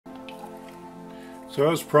So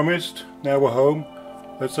as promised, now we're home.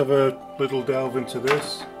 Let's have a little delve into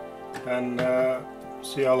this and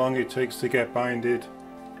see how long it takes to get binded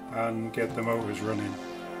and get the motors running.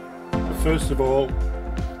 But first of all,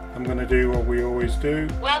 I'm going to do what we always do.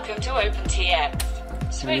 Welcome to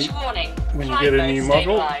OpenTX. Switch warning. When you get a new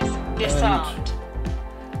model, Disarmed.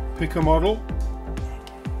 Pick a model.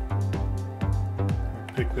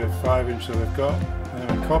 Pick the 5-inch that I've got. I'm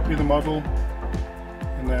going to copy the model,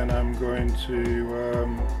 and then I'm going to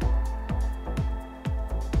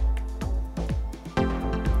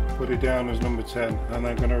put it down as number 10, and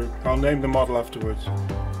I'll name the model afterwards.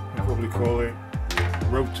 I'll probably call it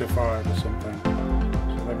Rotor 5 or something.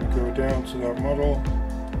 So let me go down to that model.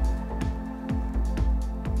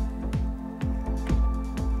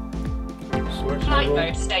 Select Flight model.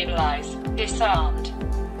 mode stabilize. Disarmed.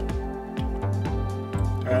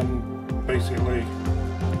 And basically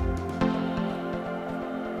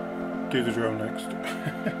do the drone next.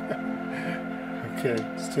 Okay,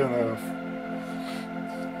 let's turn that off.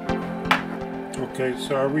 Okay,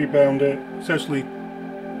 so I rebound it. It's actually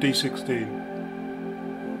D16.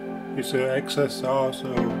 It's an XSR,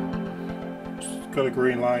 so it's got a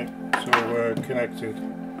green light, so we're connected.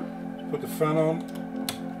 Let's put the fan on.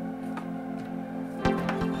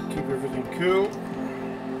 Keep everything cool.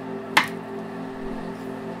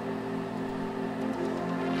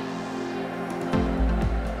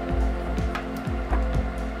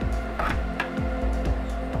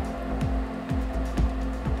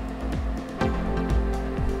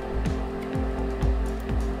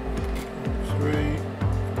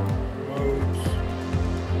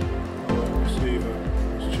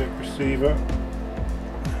 Receiver.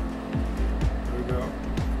 There we go.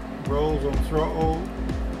 Rolls on throttle.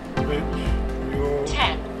 Pitch. Yaw.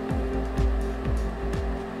 10.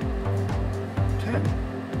 10.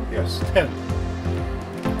 Yes, 10.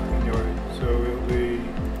 Anyway, so it'll be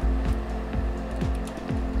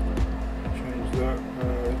change that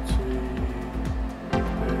to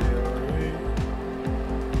ARE.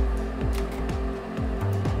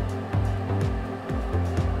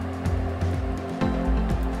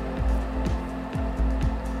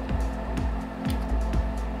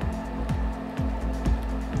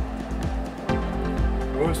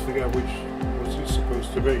 I always forget what's it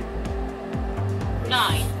supposed to be.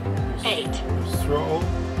 9. 8. There's throttle,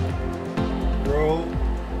 roll.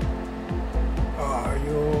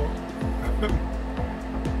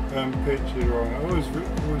 Your pitch is wrong. I always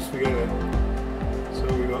forget it. So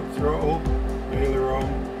we got throttle, aileron,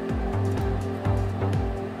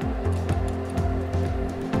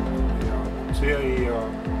 TAER.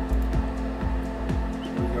 So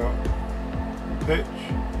we got pitch,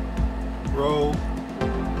 roll,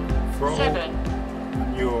 throttle, 7.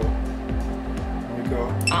 and yaw. And we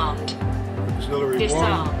got Armed. auxiliary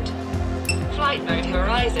Disarmed. Flight mode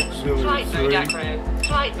horizon. Auxiliary Flight 3. mode acro.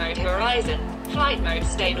 Flight mode horizon. Flight mode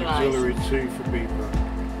 1, stabilize. auxiliary 2 for beeper.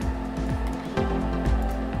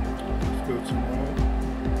 Let's go to more.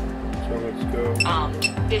 So let's go. Armed.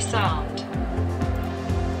 Disarmed.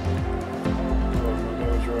 Oh, my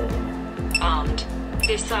nose driving. Armed.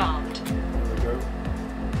 Disarmed. There we go.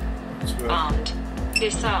 That's Armed.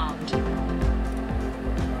 Disarmed.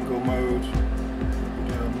 angle mode.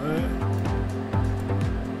 Down there.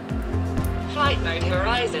 Flight mode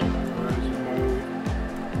horizon. Horizon mode.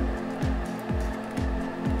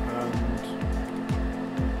 And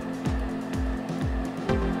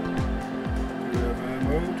do we have air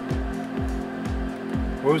mode?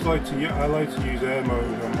 I like to use air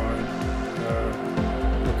mode on mine.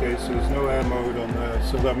 Okay, so there's no air mode on there,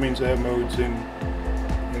 so that means air mode's in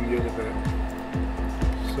the other bit.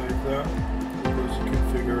 Save that. Go to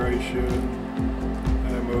configuration.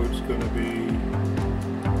 Air mode's going to be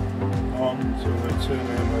on, so I'm going to turn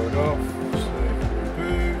air mode off. Save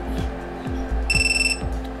reboot.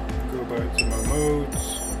 Go back to my modes.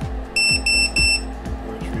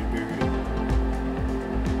 Let's reboot it.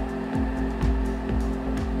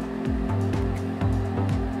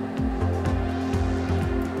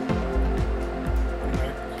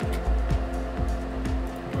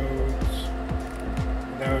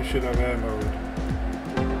 Now I should have air mode.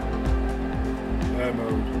 Air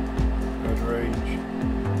mode. Add range.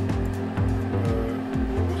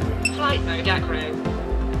 What was it? Flight mode acro.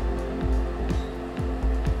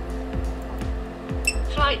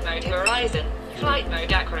 Flight mode horizon. Flight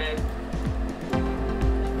mode acro.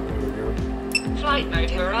 There we go. Flight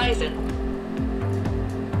mode horizon.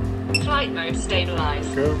 Flight mode stabilize.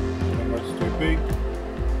 Go. And let's do big.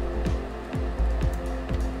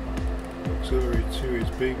 Auxiliary 2 is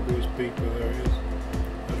big. Where's big? Well, there it is.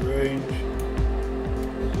 Add range.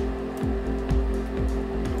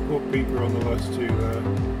 put beeper on the last two there,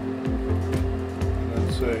 and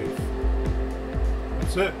then save.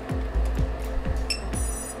 That's it.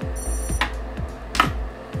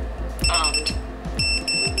 Armed.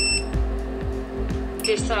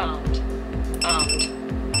 Disarmed. Armed.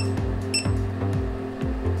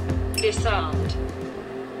 Disarmed.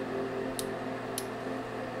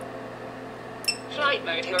 Flight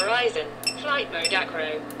mode horizon. Flight mode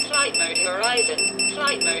acro. Flight mode horizon.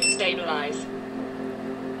 Flight mode stabilize.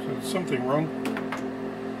 So there's something wrong.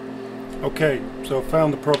 Okay, so I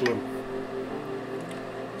found the problem.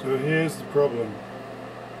 So here's the problem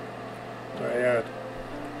that I had.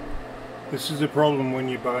 This is a problem when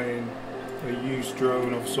you're buying a used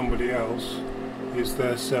drone of somebody else, is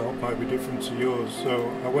their setup might be different to yours. So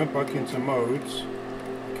I went back into modes,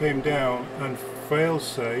 came down, and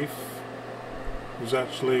failsafe was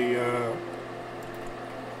actually there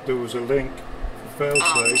was a link for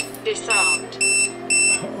failsafe Disarmed.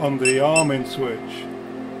 on the arming switch.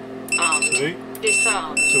 Armed. See?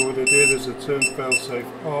 Disarmed. So what I did is I turned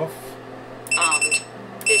failsafe off. Armed.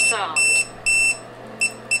 Disarmed.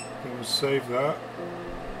 It will save that,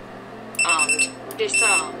 Armed.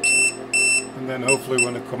 Disarmed. and then hopefully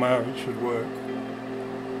when I come out it should work.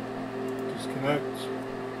 Disconnect.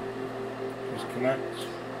 Disconnect.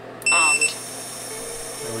 Armed.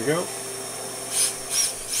 There we go.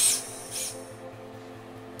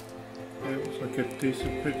 Yeah, looks like a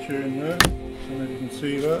decent picture in there, so you can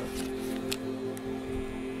see that.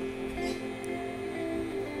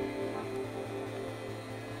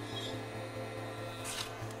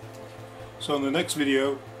 So in the next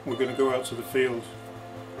video we're going to go out to the field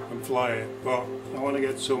and fly it, but I want to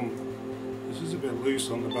get some, this is a bit loose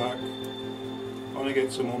on the back, I want to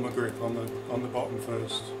get some armor grip on the bottom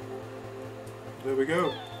first. There we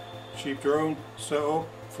go, cheap drone, set up,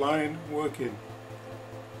 flying, working.